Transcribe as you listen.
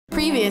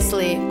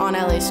Previously on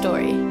LA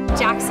Story.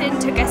 Jackson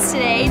took us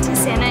today to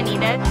Santa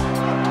Anita.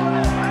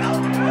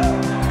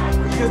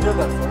 You guys got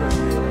that photo.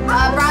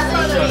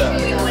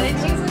 Bradley. What did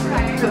you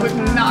surprise? It was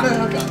not a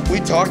hookup. We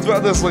talked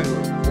about this like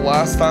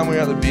last time we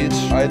were at the beach.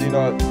 I do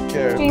not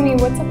care. Jamie,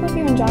 what's up with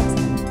you and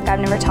Jackson? I've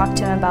never talked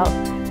to him about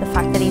the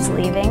fact that he's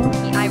leaving.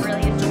 I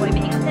really enjoy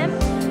being with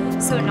him,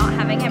 so not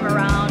having him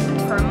around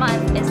for a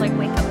month is like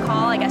wake-up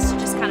call, I guess, to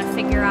just kind of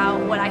figure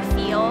out what I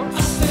feel.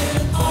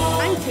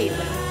 I'm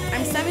Caitlin.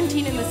 I'm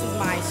 17 and this is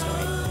my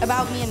story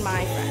about me and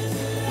my friends.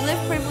 We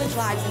live privileged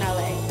lives in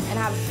LA and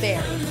have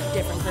very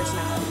different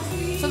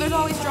personalities. So there's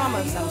always drama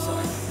of some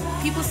sort.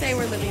 People say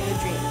we're living the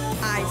dream.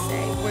 I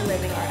say we're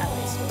living our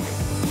LA story.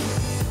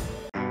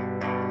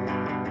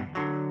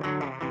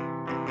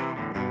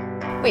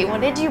 Wait,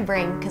 what did you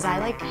bring? Because I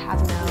literally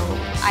have no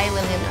idea.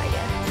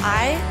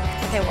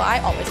 I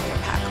always want to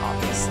pack,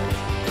 obviously,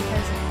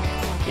 because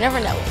you never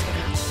know what's going to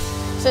happen.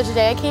 So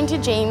today I came to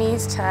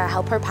Jamie's to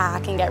help her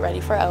pack and get ready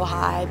for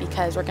Ojai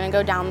because we're going to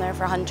go down there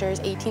for Hunter's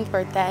 18th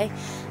birthday,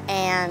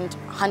 and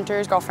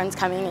Hunter's girlfriend's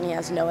coming and he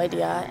has no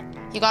idea.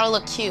 You gotta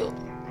look cute.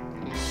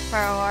 For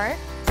what?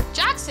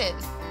 Jackson!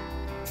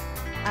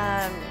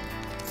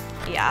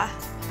 Yeah.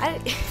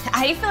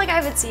 I feel like I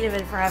haven't seen him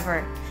in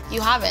forever. You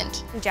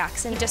haven't?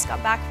 Jackson just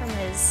got back from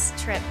his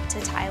trip to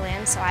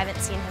Thailand, so I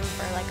haven't seen him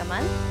for like a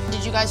month.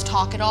 Did you guys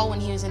talk at all when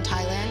he was in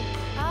Thailand?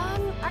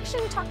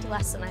 Actually, we talked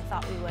less than I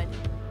thought we would.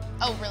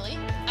 Oh, really?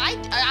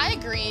 I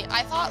agree.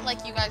 I thought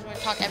like you guys would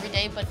talk every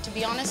day, but to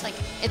be honest, like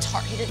it's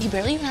hard. He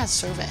barely even has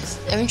service.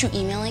 Aren't you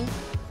emailing?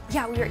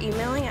 Yeah, we were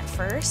emailing at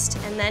first,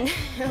 and then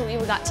we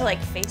got to like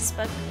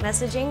Facebook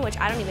messaging, which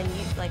I don't even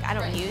use, I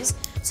don't use.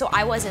 So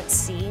I wasn't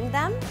seeing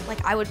them.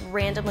 Like I would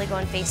randomly go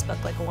on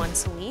Facebook like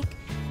once a week,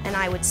 and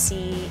I would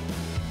see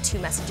 2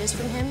 messages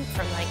from him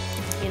from like,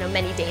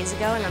 many days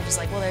ago, and I'm just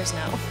like, well, there's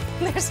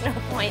no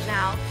point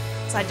now.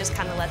 So I just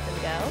kind of let them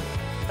go.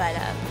 But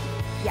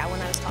yeah, when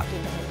I was talking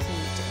to him, he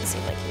didn't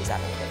seem like he was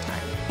having a good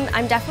time.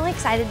 I'm definitely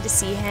excited to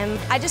see him.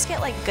 I just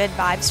get like good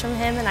vibes from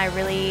him, and I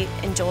really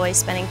enjoy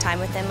spending time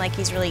with him. Like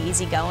he's really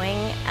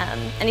easygoing,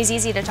 and he's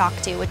easy to talk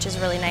to, which is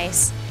really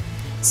nice.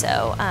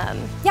 So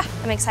yeah,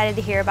 I'm excited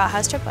to hear about how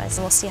his trip was,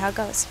 and we'll see how it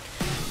goes.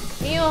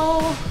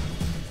 Yo,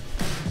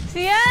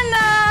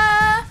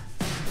 Sienna!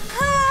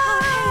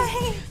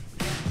 Hi!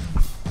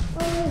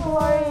 Oh, how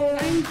are you?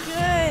 I'm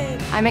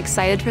good. I'm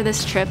excited for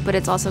this trip, but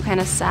it's also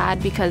kind of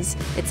sad because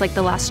it's like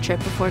the last trip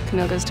before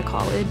Camille goes to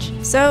college.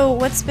 So,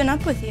 what's been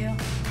up with you?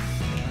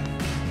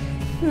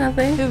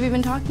 Nothing. Who have you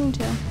been talking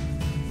to?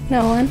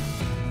 No one.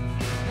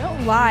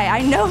 Don't lie.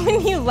 I know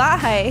when you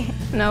lie.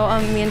 No,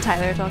 me and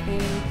Tyler are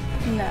talking.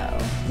 No.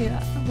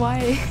 Yeah.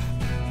 Why?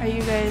 Are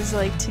you guys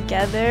like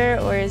together,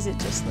 or is it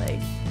just like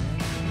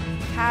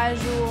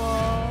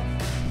casual?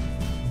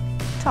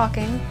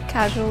 Talking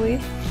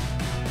casually.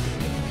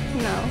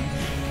 No.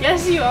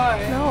 Yes, you are.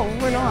 No,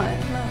 we're not.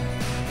 No.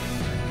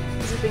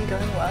 Has it been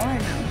going well or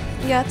no?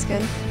 Yeah, it's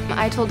good.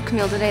 I told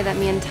Camille today that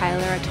me and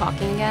Tyler are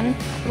talking again.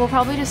 We'll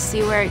probably just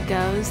see where it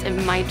goes. It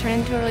might turn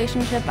into a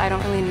relationship. I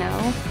don't really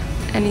know.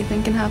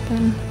 Anything can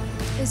happen.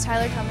 Is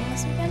Tyler coming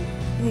this weekend?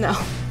 No.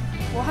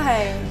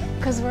 Why?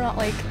 Because we're not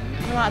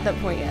at that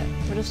point yet.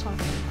 We're just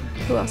talking.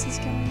 Who else is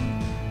coming?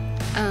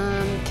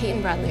 Kate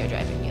and Bradley are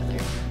driving together.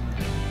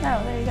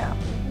 Oh, there you go.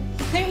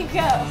 There you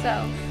go.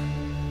 So,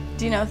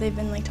 do you know if they've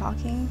been like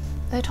talking?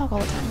 they talk all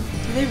the time.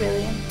 Do they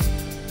really?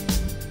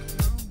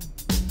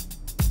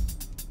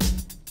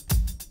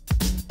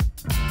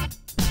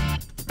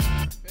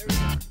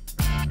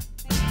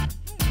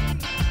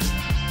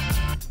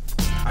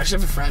 I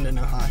actually have a friend in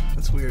Ojai.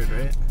 That's weird,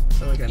 right? I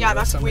feel like I know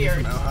that's somebody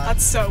weird. from Ojai.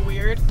 That's so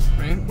weird.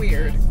 Right?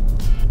 Weird.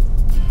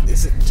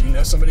 Do you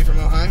know somebody from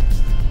Ojai?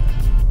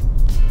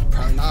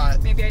 Probably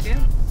not. Maybe I do.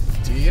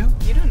 Do you?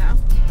 You don't know.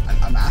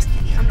 I'm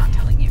asking you. I'm not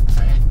telling you.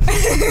 All right.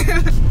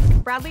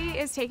 Bradley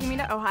is taking me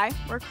to Ojai.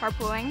 We're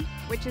carpooling,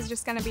 which is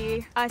just gonna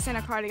be us in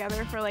a car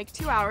together for like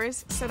 2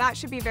 hours. So that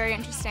should be very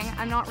interesting.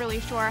 I'm not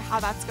really sure how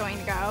that's going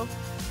to go.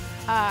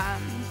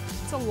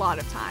 It's a lot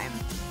of time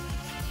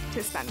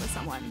to spend with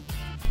someone.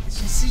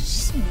 It's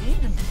just mean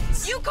to me.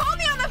 You called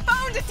me on the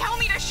phone to tell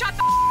me to shut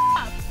the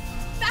up.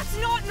 That's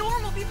not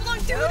normal. People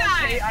don't do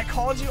that. Okay, I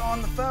called you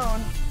on the phone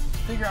to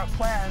figure out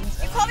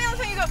plans. You call me on the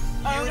phone, you go,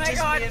 oh were my just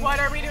God, being- what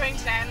are we doing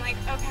today? I'm like,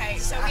 okay,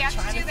 so we have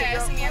trying to to do figure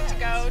this out and we have to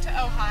go plans. to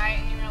Ojai,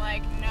 and you were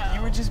like, no.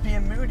 You were just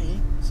being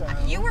moody, so.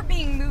 You were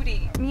being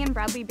moody. Me and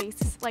Bradley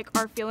base like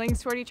our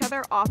feelings toward each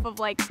other off of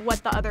like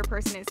what the other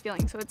person is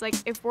feeling. So it's like,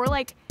 if we're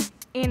like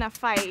in a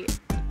fight,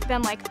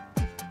 then like,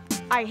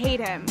 I hate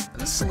him.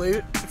 A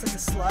salute. It's like a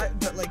slut,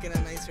 but like in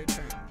a nicer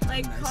term.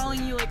 Like Nicer.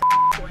 calling you like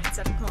a boy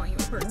instead of calling you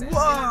a person.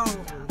 Whoa!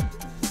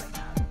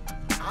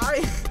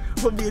 I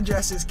will be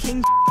addressed as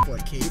King Boy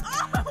Kate.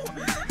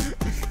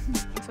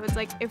 So it's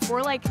like, if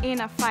we're like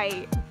in a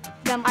fight,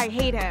 then I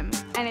hate him.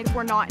 And if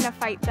we're not in a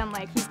fight, then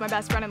like he's my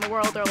best friend in the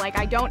world, or like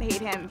I don't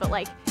hate him, but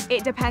like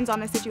it depends on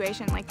the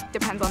situation, like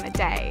depends on the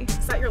day.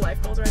 Is that your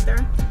life goals right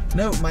there?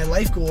 No, my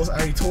life goals, I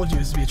already told you,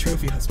 is to be a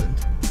trophy husband.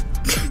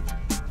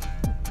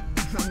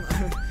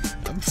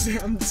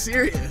 I'm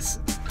serious.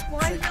 Well,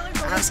 I feel like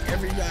ask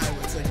every guy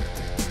what's like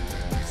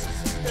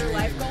their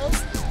life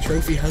goals.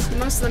 trophy husband.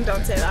 Most of them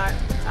don't say that.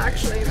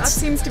 Actually, that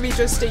seems to be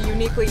just a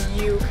uniquely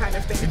you kind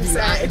of thing to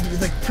say. If you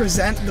like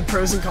present the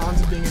pros and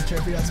cons of being a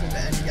trophy husband to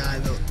any guy,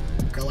 they'll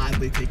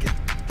gladly take it.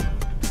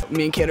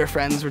 Me and Kate are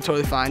friends, we're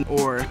totally fine.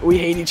 Or we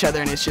hate each other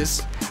and it's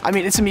just, I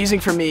mean, it's amusing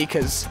for me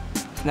because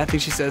nothing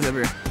she says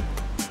ever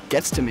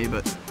gets to me,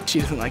 but she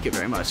doesn't like it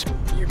very much.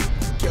 You're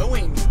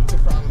going to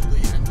probably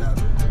end up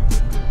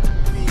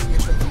being a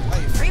trophy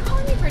wife. Are you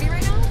calling me pretty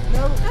right now?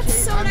 No, that's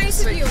Kate, so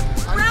nice of you.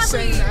 I'm just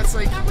saying Bradley, that's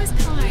like that was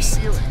kind. your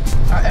ceiling.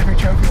 Every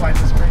trophy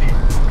wife is pretty.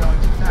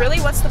 Going too fast. Really?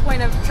 What's the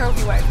point of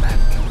trophy wife then?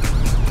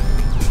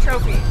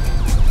 Trophy,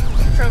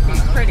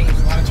 pretty. There's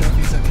a lot of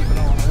trophies that people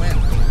don't want to win.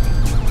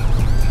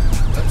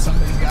 But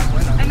somebody's got to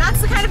win them. And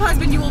that's the kind of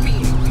husband you will be.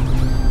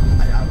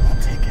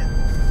 I'll take it.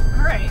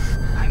 All right.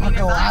 I mean,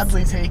 I'll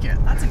gladly take it.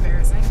 That's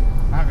embarrassing.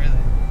 Not really.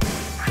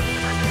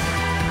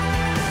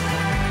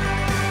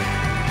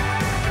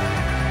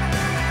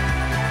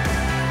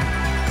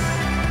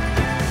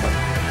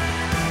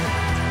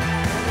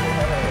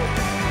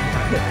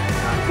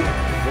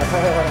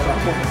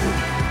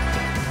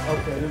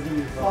 Okay, this is gonna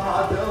be fun.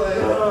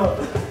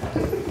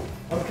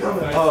 I'm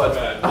coming. Oh, it's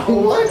bad.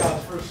 Oh, what?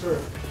 For sure.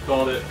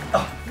 Called it.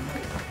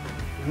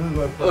 This is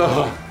my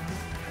place.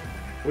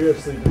 We are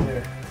sleeping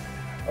here.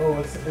 Oh,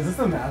 is this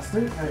the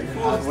master?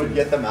 Would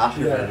get the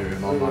master Yeah.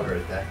 bedroom on my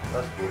birthday.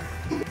 That's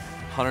cool.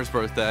 Hunter's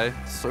birthday.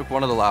 It's like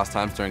one of the last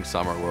times during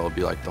summer where it'll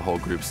be like the whole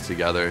group's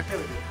together.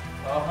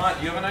 Oh,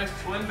 Hunt, you have a nice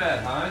twin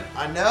bed, Hunt.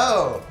 I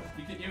know.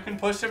 You can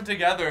push them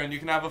together and you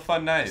can have a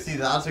fun night. See,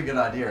 that's a good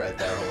idea right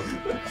there.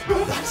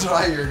 That's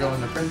why you're going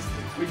to Princeton.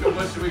 We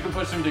can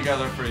push them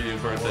together for you,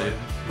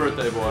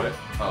 birthday boy.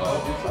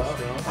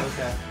 Oh,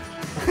 okay.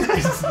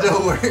 It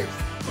still works.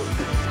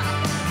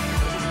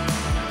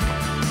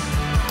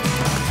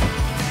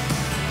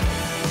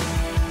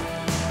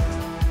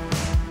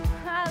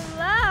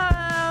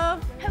 Hello.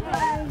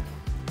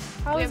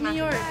 How was New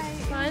York?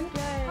 Fun?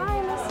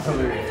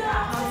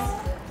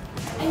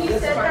 And you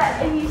said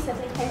that they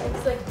came,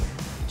 it's like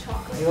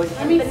chocolate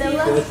and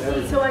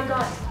vanilla, so I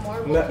got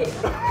marble cake.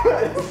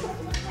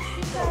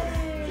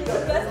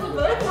 That's the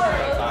both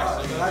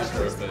worlds. That's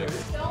perfect.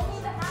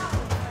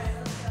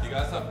 You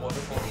guys have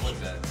wonderful twin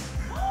beds.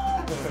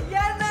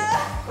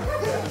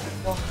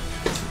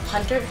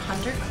 Hunter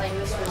claimed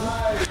this room.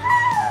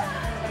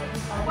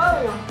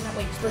 Whoa!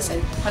 Wait,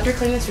 listen. Hunter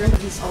claimed this room, but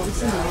he's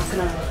obviously not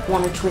gonna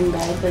want a twin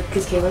bed, like,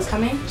 because Kayla's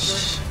coming.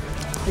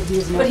 But he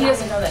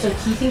doesn't know that. So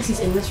he thinks he's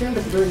in this room,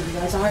 but really you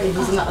guys are, and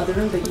he's in the other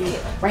room, but you,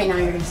 right now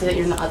you're gonna say that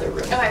you're in the other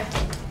room. Okay.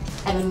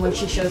 And then when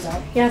she shows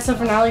up. Yeah, so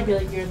for now, I'd be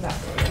like, you're in that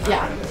room.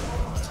 Yeah.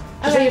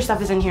 Just say your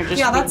stuff is in here. Just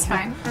Yeah, that's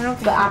fine. I don't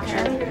think But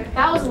actually,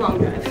 That was a long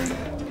drive.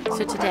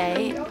 so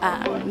today,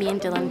 me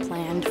and Dylan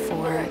planned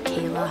for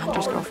Kayla,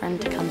 Hunter's girlfriend,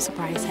 to come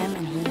surprise him,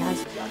 and he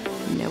has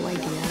no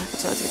idea.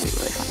 So it's gonna be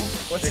really funny.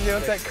 What's the deal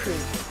with that creep?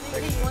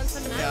 You want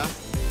some nuts? Yeah.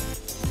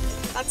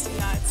 That's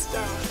nuts,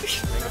 don't.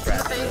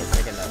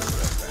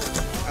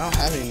 I don't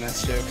have any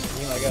nuts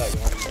jokes. You might go, you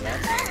want some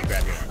nuts? You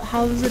grab your nuts.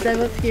 How was the drive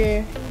up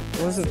here?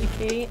 It wasn't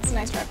It's a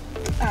nice drive.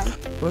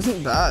 It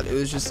wasn't bad. It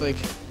was just like,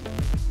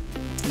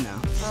 no.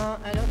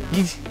 I don't know.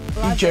 You've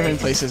driven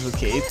places with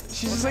Kate.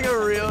 She's just like a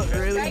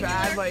really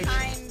bad like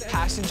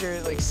passenger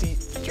like seat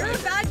You're a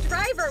driver. bad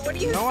driver. What are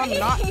you No, I'm saying?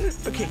 not.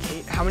 Okay,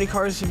 Kate. How many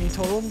cars have you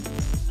totaled?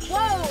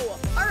 Whoa!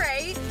 All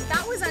right,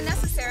 that was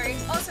unnecessary.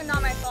 Also,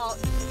 not my fault.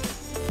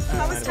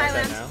 How was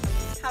Thailand?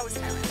 How was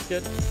Thailand?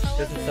 Good.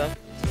 Good and stuff.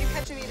 Did you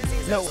catch any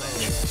diseases? No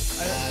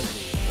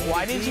way.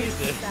 Why did you?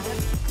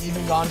 You've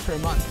been gone for a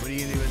month. What are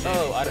you gonna do with it?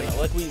 Oh, I don't know.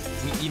 Like we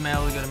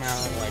email a good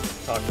amount and like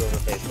talk over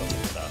Facebook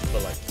and stuff,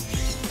 but like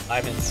I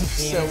haven't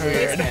seen So her,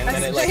 weird. and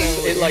then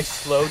it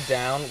slowed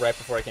down right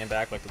before I came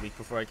back, like the week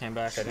before I came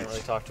back. I didn't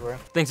really talk to her.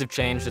 Things have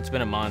changed. It's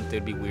been a month.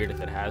 It'd be weird if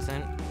it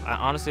hasn't.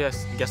 Honestly, I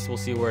guess we'll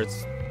see where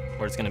it's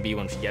gonna be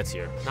when she gets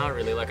here. Not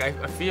really. Like I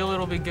feel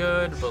it'll be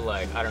good, but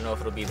like I don't know if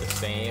it'll be the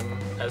same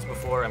as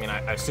before. I mean, I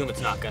assume it's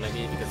not gonna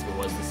be, because if it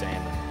was the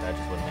same, that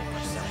just wouldn't make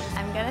much sense.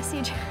 I'm gonna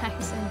see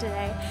Jackson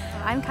today.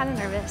 I'm kind of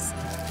nervous.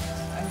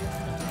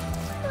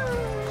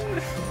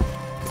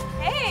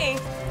 Hey!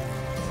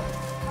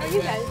 How are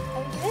you guys?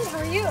 I'm good. How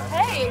are you?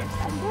 Hey!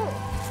 I'm good.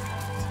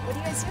 What are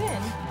you guys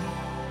doing?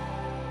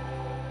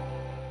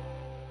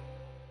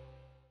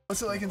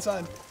 What's it like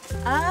inside?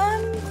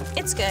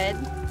 It's good.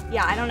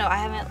 Yeah, I don't know. I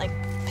haven't like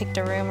picked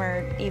a room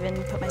or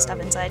even put my stuff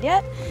inside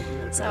yet,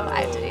 so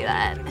I have to do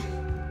that.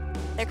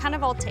 They're kind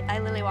of all. I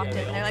literally walked in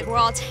and they're like, we're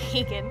all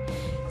taken.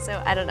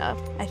 So I don't know.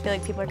 I feel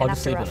like people are gonna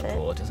have to rough it. I'll just sleep in the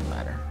pool. It doesn't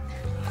matter.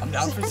 I'm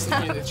down for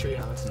sleeping in the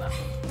treehouse. No.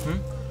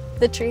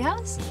 The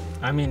treehouse?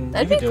 I mean,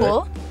 That'd you be could do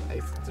cool.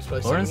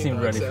 it. Lauren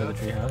seemed ready for the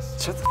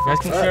treehouse. Shut the You guys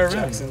can share a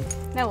room. Jackson.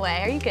 No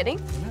way. Are you kidding?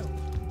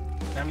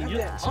 I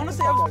mean,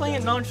 honestly, I was playing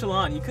it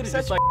nonchalant. You could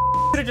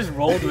have just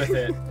rolled with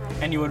it,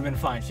 and you would have been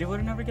fine. She would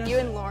have never guessed. You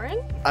and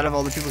Lauren? Out of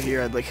all the people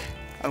here,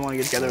 I want to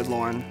get together with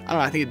Lauren. I don't know.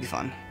 I think it'd be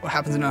fun. What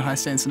happens in Ojai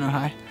stays in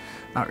Ojai.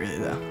 Not really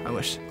though. I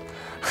wish.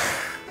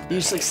 You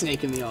just like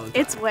snaking me all the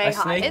time. It's way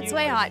hot. It's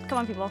way hot. Come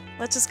on, people.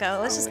 Let's just go.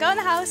 Let's just go in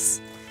the house.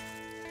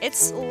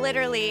 It's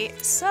literally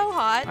so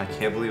hot. I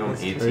can't believe I'm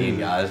 18,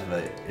 guys,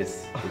 but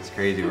it's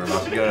crazy. We're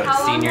about to go to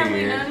senior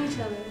year.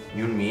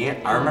 You and me?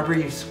 I remember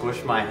you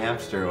squished my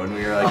hamster when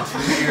we were like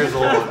 2 years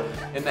old.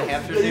 And the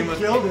hamster's name was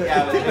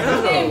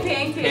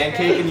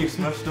Pancake, and you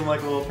smushed him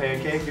like a little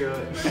pancake. And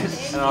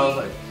I was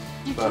like,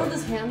 you killed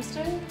this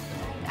hamster?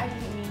 I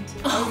didn't mean to.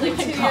 I was like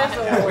 2 years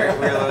old. Yeah, we're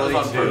literally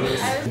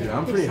 2. Dude,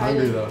 I'm pretty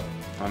hungry though.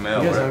 I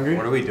know. You guys hungry?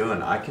 What are we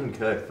doing? I can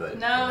cook, but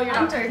no, you're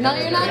not. No,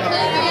 you're not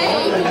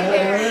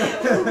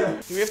cooking.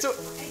 Do you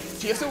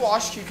have to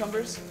wash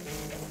cucumbers?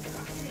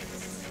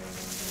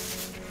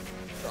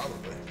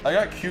 Probably. I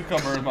got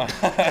cucumber in my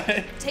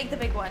eye. Take the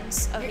big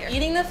ones. Oh, You're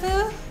eating the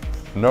food?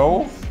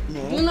 No.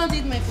 Do not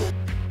eat my food.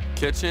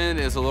 Kitchen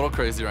is a little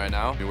crazy right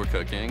now. We're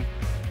cooking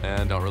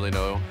and don't really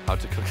know how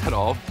to cook at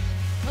all.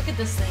 Look at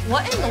this thing.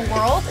 What in the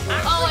world?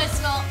 Oh, I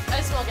smell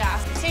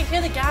gas. You can't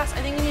hear the gas.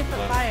 I think we need to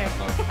put fire.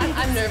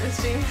 I'm nervous,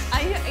 James.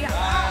 Yeah.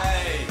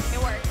 Nice.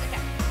 It worked.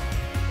 Okay.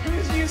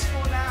 Who's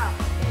useful now?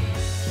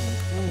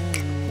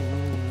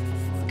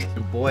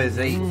 the boy is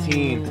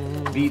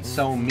 18. Beat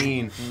so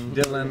mean.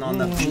 Dylan on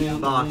the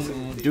box.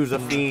 Dude's a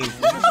fiend.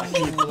 I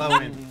keep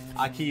flowing.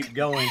 I keep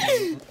going.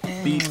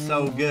 Beat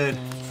so good.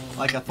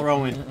 Like a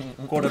throwing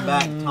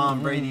quarterback,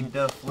 Tom Brady,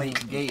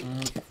 deflate gate.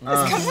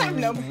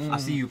 I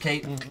see you,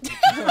 Kate. Great.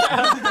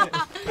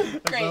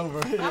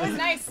 That was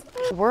nice.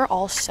 We're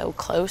all so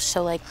close,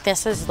 so like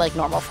this is like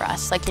normal for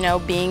us. Like, you know,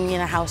 being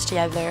in a house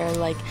together,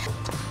 like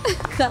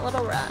that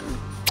little run.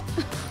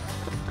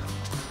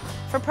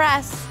 For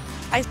press,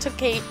 I took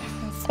Kate's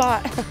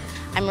spot.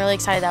 I'm really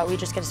excited that we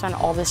just get to spend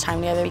all this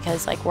time together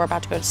because like we're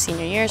about to go to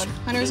senior years.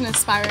 Hunter's an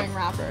aspiring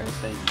rapper.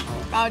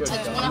 About to.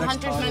 It's one of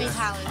Hunter's many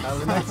talents.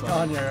 The next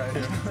Anja right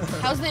here.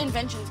 How's the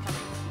inventions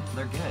coming?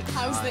 They're good.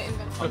 How's the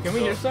invention? Oh, can we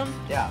hear some?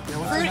 Yeah.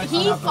 Fruit,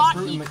 he thought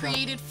he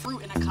created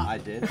fruit in a cup. I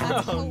did.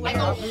 Like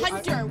a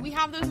Hunter. We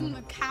have those in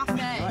the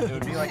cafe. It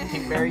would be like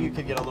pinkberry. You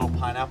could get a little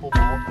pineapple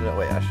bowl. No,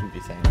 wait, I shouldn't be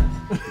saying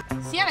this.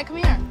 Sienna, come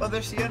here. Oh,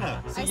 there's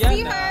Sienna. I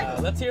see her.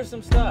 Let's hear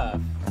some stuff.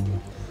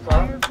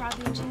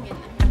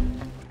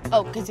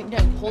 Oh, because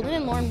Holden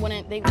and Lauren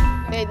wouldn't, they'd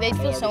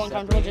feel so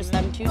uncomfortable, just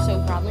them two, so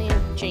Bradley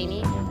and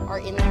Jamie are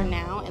in there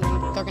now, and then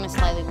they're gonna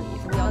slightly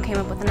leave. We all came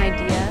up with an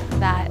idea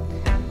that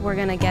we're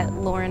gonna get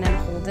Lauren and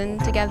Holden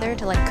together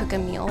to like cook a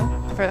meal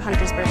for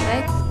Hunter's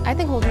birthday. I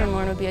think Holden and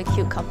Lauren would be a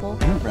cute couple.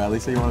 Didn't Bradley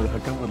say you wanted to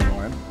hook up with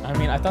Lauren? I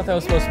mean, I thought that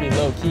was supposed to be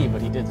low key,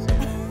 but he did say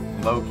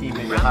that. Low key,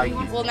 maybe high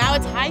key. Well, now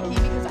it's high key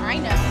because I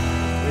know.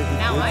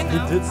 Now I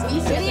know. He did say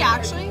that. Did he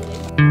actually?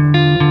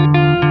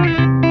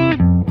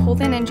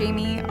 Holden and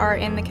Jamie are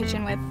in the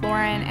kitchen with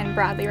Lauren and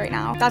Bradley right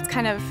now. That's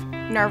kind of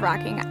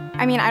nerve-wracking.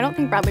 I mean, I don't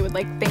think Bradley would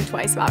like think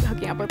twice about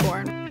hooking up with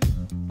Lauren.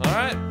 All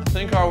right, I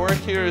think our work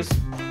here is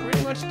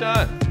pretty much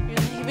done.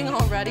 You're leaving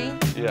already?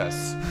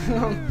 Yes.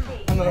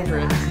 I'm over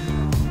it.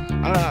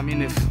 I don't know, I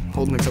mean, if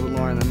Holden hooks up with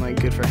Lauren, then like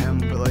good for him,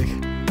 but like, I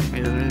mean,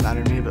 it doesn't really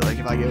matter to me, but like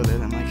if I go there,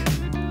 then like,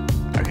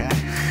 okay.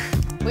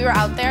 We were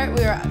out there,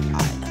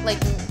 like,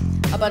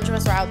 a bunch of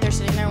us were out there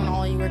sitting there when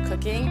all you were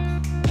cooking,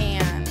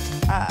 and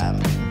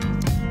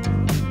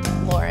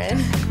Lauren,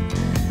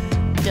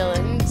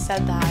 Dylan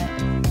said that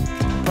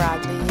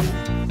Bradley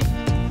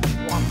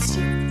wants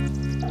to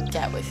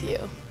get with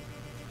you.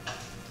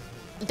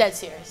 Dead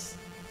serious.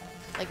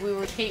 Like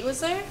Kate was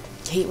there?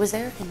 Kate was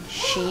there and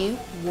she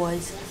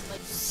was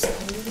so...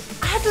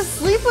 I had to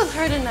sleep with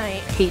her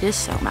tonight. Kate is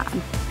so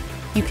mad.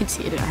 You could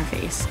see it in her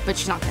face, but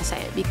she's not gonna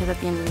say it because at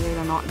the end of the day,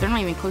 they're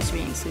not even close to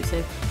being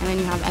exclusive. And then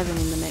you have Evan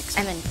in the mix.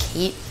 And then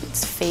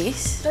Kate's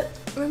face. But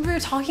remember we were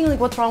talking like,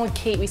 what's wrong with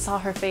Kate? We saw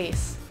her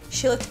face.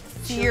 She looked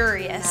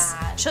furious.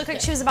 She looked like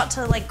she was about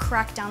to like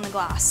crack down the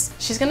glass.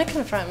 She's gonna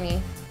confront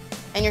me.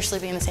 And you're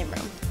sleeping in the same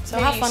room. So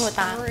Maybe have fun with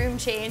that. Room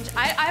change.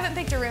 I haven't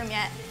picked a room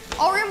yet.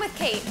 I'll room with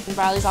Kate.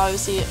 Bradley's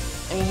obviously,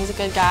 I mean, he's a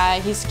good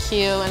guy, he's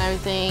cute and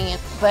everything,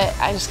 but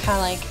I just kind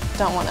of like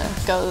don't want to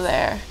go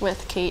there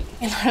with Kate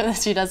in order that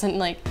she doesn't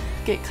like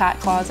get cat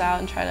claws out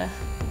and try to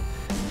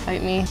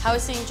fight me. How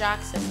is seeing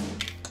Jackson?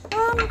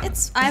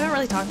 I haven't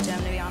really talked to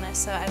him, to be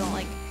honest, so I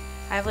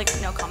have like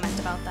no comment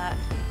about that.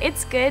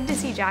 It's good to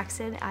see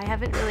Jackson. I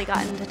haven't really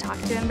gotten to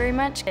talk to him very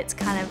much. It's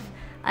kind of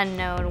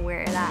unknown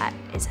where that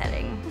is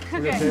heading.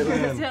 Okay,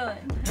 Dylan.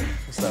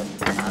 What's up?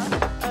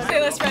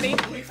 Playlist ready.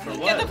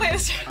 Get the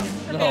playlist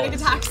ready. Panic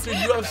attacks. Dude,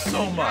 you have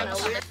so much.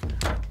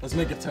 Let's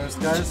make a toast,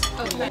 guys.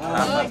 That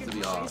has to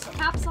be off.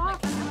 Caps off.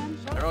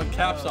 Everyone,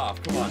 caps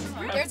off. Come on.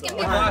 There's gonna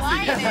be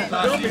wine in it.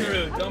 Don't be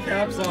rude. Don't be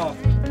Caps off.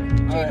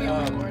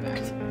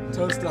 Alright,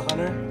 toast to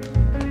Hunter.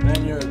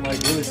 Man, you're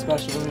like really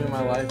special to me in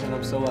my life, and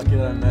I'm so lucky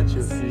that I met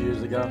you a few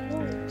years ago.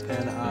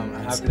 And I'm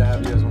happy to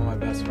have you as one of my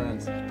best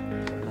friends.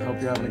 I hope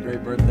you're having a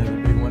great birthday. The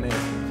big one is.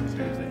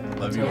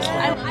 Love you all.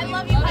 I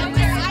love you,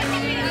 Hunter. I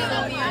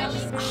love you.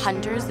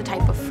 Hunter's the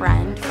type of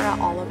friend for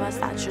all of us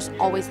that's just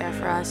always there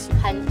for us.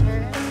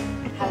 Hunter,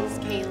 how's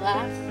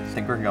Kayla? I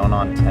think we're going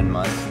on 10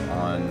 months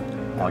on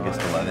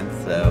August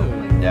 11th, so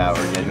yeah,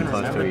 we're getting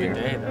close to a year.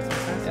 Day, that's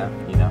yeah,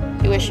 you know.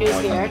 You wish she was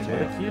here?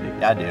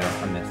 Yeah, I do.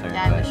 I miss her.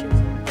 Yeah, I wish she was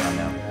here. I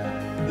know.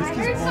 I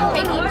heard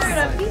something ordered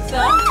a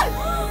pizza.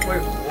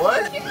 Wait,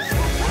 what?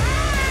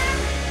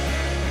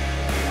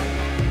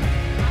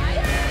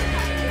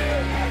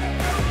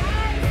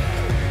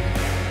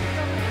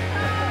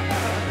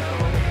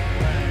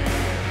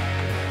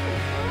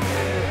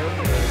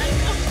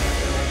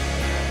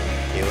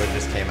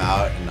 Came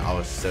out and I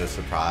was so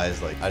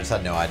surprised. Like, I just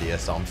had no idea,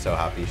 so I'm so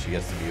happy she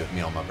gets to be with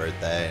me on my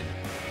birthday.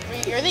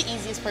 And You're the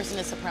easiest person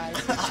to surprise.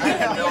 It's true.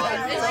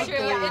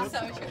 It's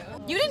so true.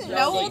 You didn't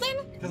know Golden?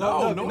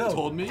 No, no one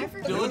told me.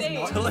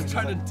 Dylan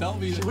tried to tell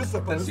me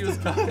that she was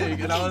coming,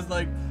 and I was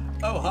like,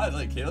 oh, hi,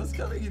 like, Kayla's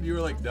coming? And you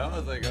were like, no. I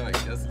was like, oh, I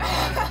guess not.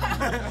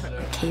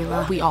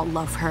 Kayla, we all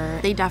love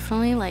her. They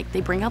definitely, like, they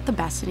bring out the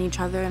best in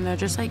each other, and they're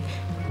just like,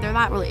 they're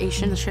that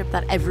relationship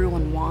that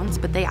everyone wants,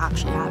 but they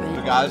actually have it.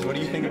 So guys, what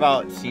do you think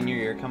about senior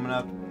year coming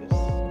up? It's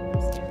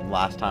the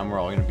last time we're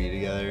all gonna be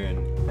together,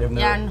 and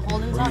yeah, and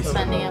Holden's not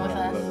spending it with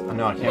us. I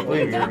know, I can't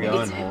believe you're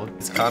going, Hold.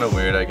 It's kind of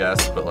weird, I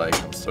guess, but like,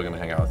 I'm still gonna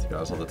hang out with you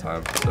guys all the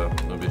time, so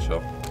it'll be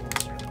chill.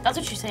 That's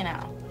what you say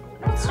now.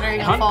 So are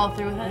you gonna follow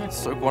through with it?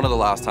 It's like one of the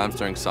last times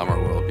during summer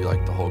where it'll be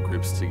like the whole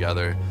group's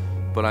together.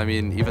 But I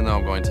mean, even though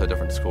I'm going to a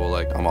different school,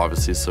 like, I'm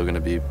obviously still gonna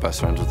be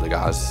best friends with the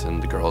guys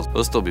and the girls.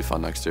 It'll still be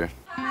fun next year.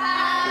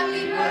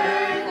 Happy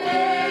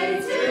birthday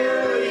to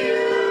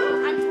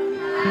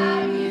you.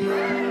 Happy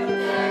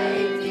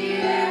birthday,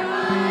 dear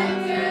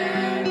Hunter.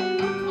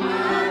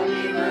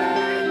 Happy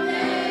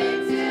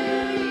birthday to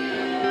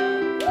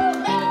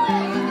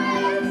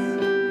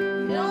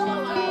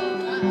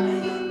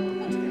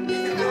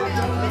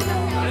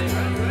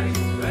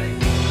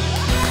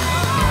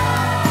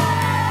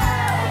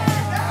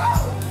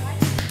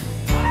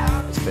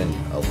It's been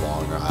a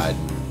long ride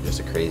and just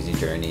a crazy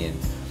journey, and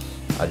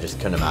I just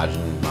couldn't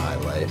imagine my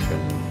life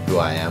and who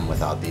I am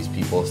without these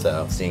people,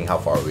 so seeing how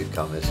far we've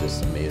come is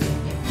just amazing.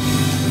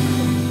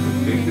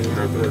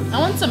 I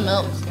want some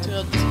milk to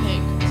go to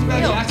cake. I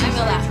feel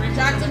that.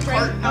 Jackson's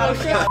drink. Oh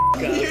shit.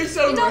 You're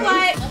so You know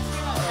what?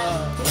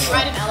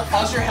 Ride an elephant.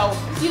 How's your health?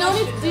 Do you know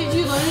any? Did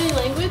you learn any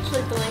language?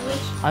 Like the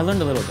language? I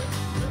learned a little bit.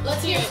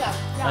 Let's hear some.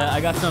 I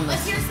got some.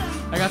 Let's hear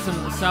some. I got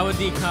some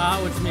sawadee-ka,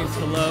 which means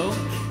hello.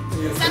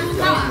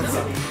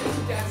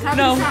 Sandukwa.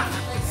 No.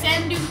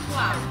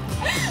 Sandukwa.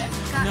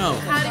 No.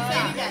 How do you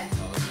say it again?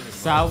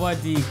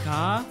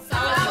 Sawadee-ka.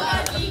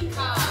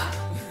 Sawadee-ka.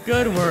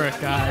 Good work,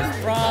 guys.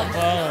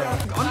 Bravo.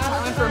 Going to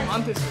Thailand for a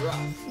month is rough.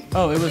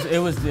 Oh, it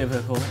was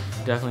difficult.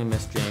 Definitely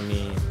missed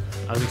Jamie.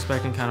 I was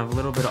expecting kind of a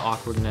little bit of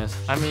awkwardness.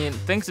 I mean,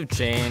 things have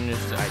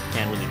changed. I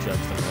can't really judge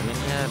the moment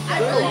yet. I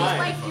really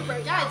like you, bro.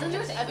 Yeah, don't you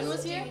wish Evan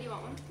was here?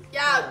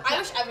 Yeah, I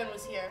wish Evan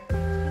was here.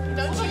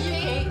 Don't you,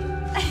 Kate?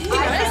 I'm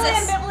really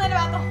ambivalent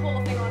about the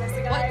whole thing,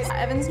 honestly, guys.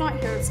 Evan's not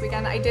here this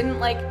weekend. I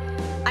didn't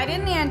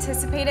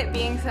anticipate it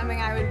being something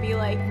I would be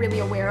like really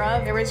aware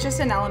of. There was just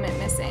an element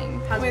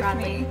missing How's with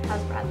Bradley? me.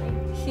 How's Bradley?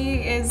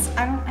 He is,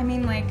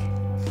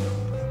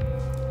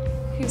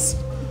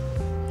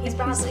 he's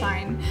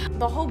fine.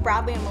 The whole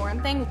Bradley and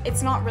Lauren thing,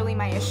 it's not really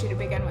my issue to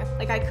begin with.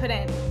 Like, I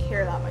couldn't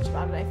care that much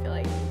about it, I feel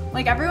like.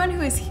 Like, everyone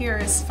who is here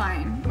is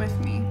fine with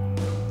me.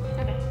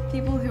 Okay.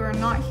 People who are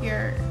not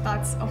here,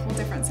 that's a whole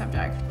different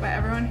subject. But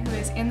everyone who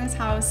is in this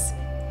house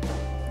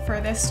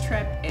for this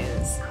trip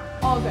is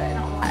all good.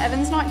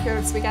 Evan's not here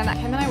this weekend.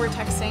 Him and I were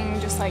texting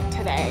just like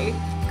today,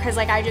 because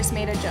like I just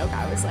made a joke.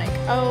 I was like,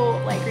 oh,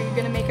 like, are you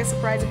gonna make a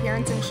surprise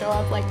appearance and show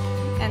up like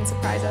and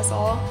surprise us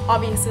all?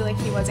 Obviously, like,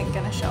 he wasn't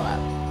gonna show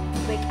up.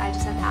 Like, I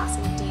just have to ask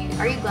him,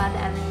 are you glad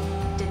that Evan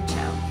didn't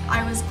show?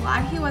 I was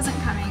glad he wasn't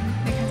coming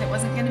because it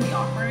wasn't gonna be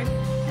awkward.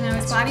 And I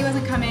was glad he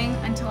wasn't coming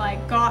until I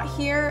got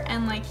here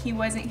and like he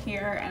wasn't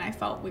here and I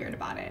felt weird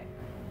about it.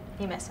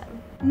 You miss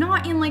him?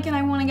 Not in like an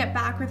I wanna get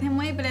back with him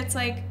way, but it's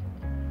like,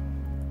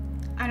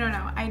 I don't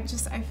know, I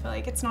feel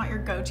like it's not your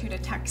go-to to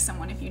text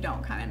someone if you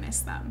don't kind of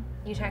miss them.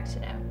 You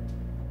texted him?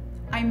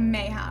 I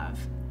may have.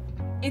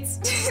 It's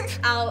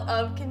out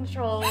of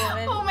control,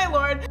 woman. Oh my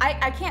lord.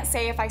 I can't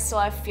say if I still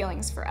have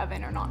feelings for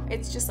Evan or not.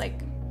 It's just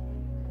like,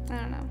 I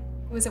don't know.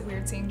 Was it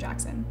weird seeing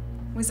Jackson?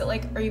 Was it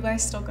like, are you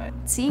guys still good?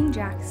 Seeing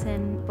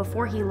Jackson,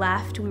 before he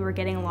left, we were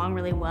getting along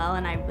really well,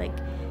 and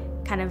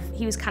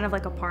he was kind of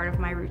like a part of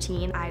my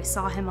routine. I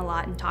saw him a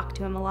lot and talked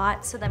to him a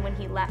lot. So then when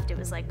he left, it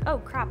was like, oh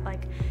crap,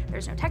 like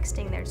there's no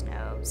texting, there's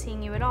no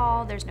seeing you at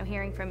all, there's no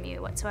hearing from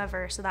you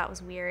whatsoever. So that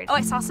was weird. Oh,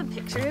 I saw some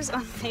pictures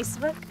on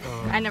Facebook.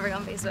 I never go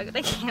on Facebook, but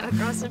I came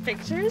across some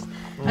pictures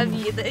of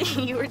you that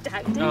you were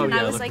tagged in, and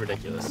I was like,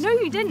 ridiculous. no,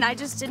 you didn't. I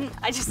just didn't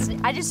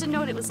know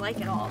what it was like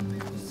at all.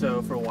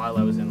 So for a while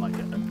I was in like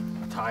a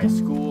Thai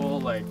school,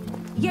 like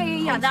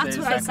Yeah, that's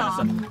what I saw.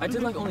 Kind of stuff. I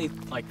did like only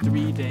like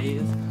 3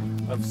 days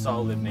of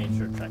solid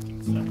nature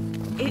trekking stuff.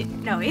 It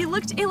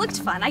looked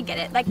fun. I get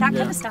it. Like that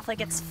kind of stuff, like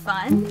it's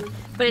fun,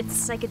 but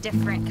it's like a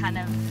different kind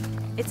of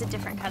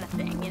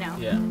thing, you know?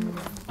 Yeah.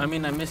 I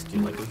mean, I missed you.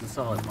 Like, it was a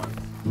solid month.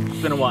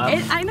 It's been a while.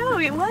 I know,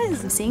 it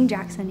was. Seeing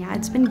Jackson, yeah,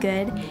 it's been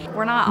good.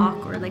 We're not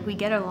awkward. Like, we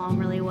get along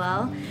really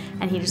well,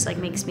 and he just, like,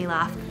 makes me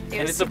laugh.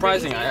 And it's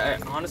surprising. I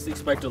honestly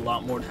expected a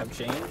lot more to have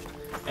changed.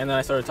 And then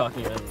I started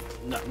talking to him,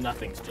 and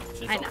nothing's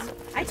changed. I know.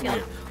 I feel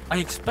it. I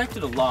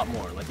expected a lot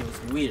more. Like, it was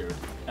weird,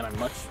 and I'm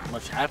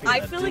much happier I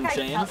that feel it didn't like I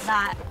change. felt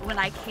that when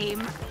I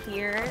came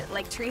here,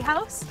 like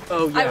Treehouse.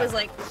 Oh, yeah. I was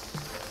like,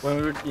 When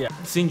we were,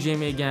 seeing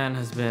Jamie again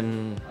has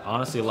been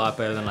honestly a lot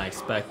better than I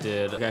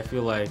expected. Like, I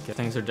feel like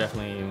things are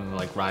definitely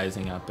like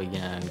rising up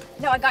again.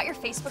 no, I got your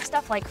Facebook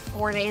stuff like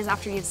 4 days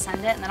after you'd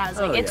send it, and then I was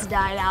like, it's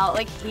died out.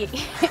 Like,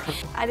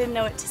 I didn't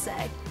know what to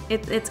say.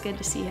 It's good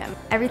to see him.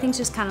 Everything's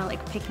just kind of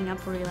like picking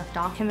up where we left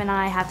off. Him and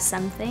I have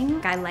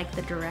something. I like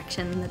the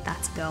direction that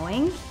that's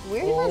going.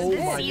 Where is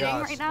this Seating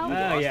right now?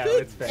 Oh yeah,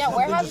 it's fair. Yeah,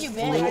 where have you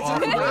been?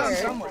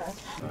 It's somewhere.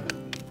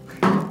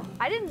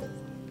 I didn't.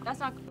 That's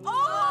not.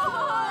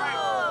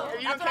 Oh!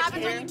 That's what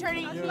happens when you turn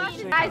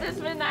 18. Guys, it's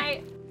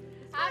midnight.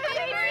 Happy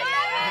birthday!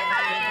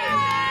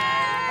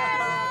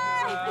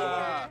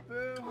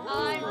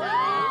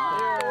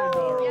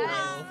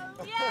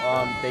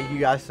 Thank you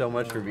guys so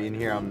much for being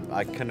here.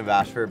 I couldn't have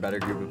asked for a better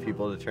group of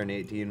people to turn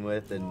 18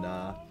 with, and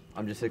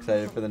I'm just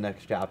excited for the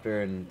next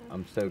chapter, and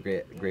I'm so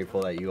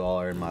grateful that you all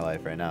are in my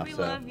life right now. We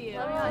so. love you.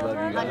 I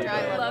love you guys.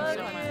 I love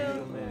you so much.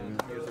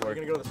 We're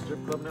gonna go to the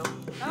strip club now?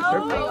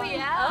 Oh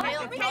yeah.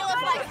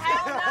 Kayla's like,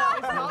 hell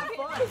no.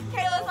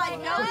 Kayla's like,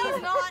 no, he's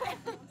not.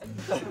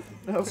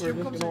 No, we're just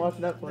gonna watch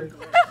Netflix.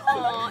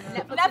 Oh,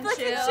 Netflix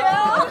and chill.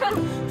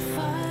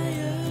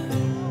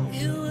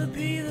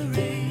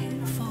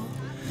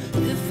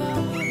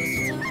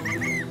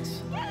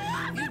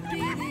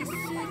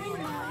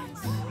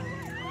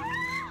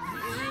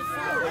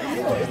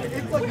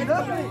 It's like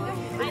nothing.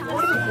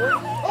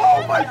 Oh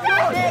my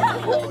God!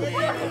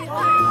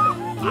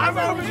 I'm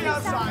over the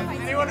outside.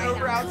 Anyone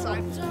over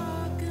outside?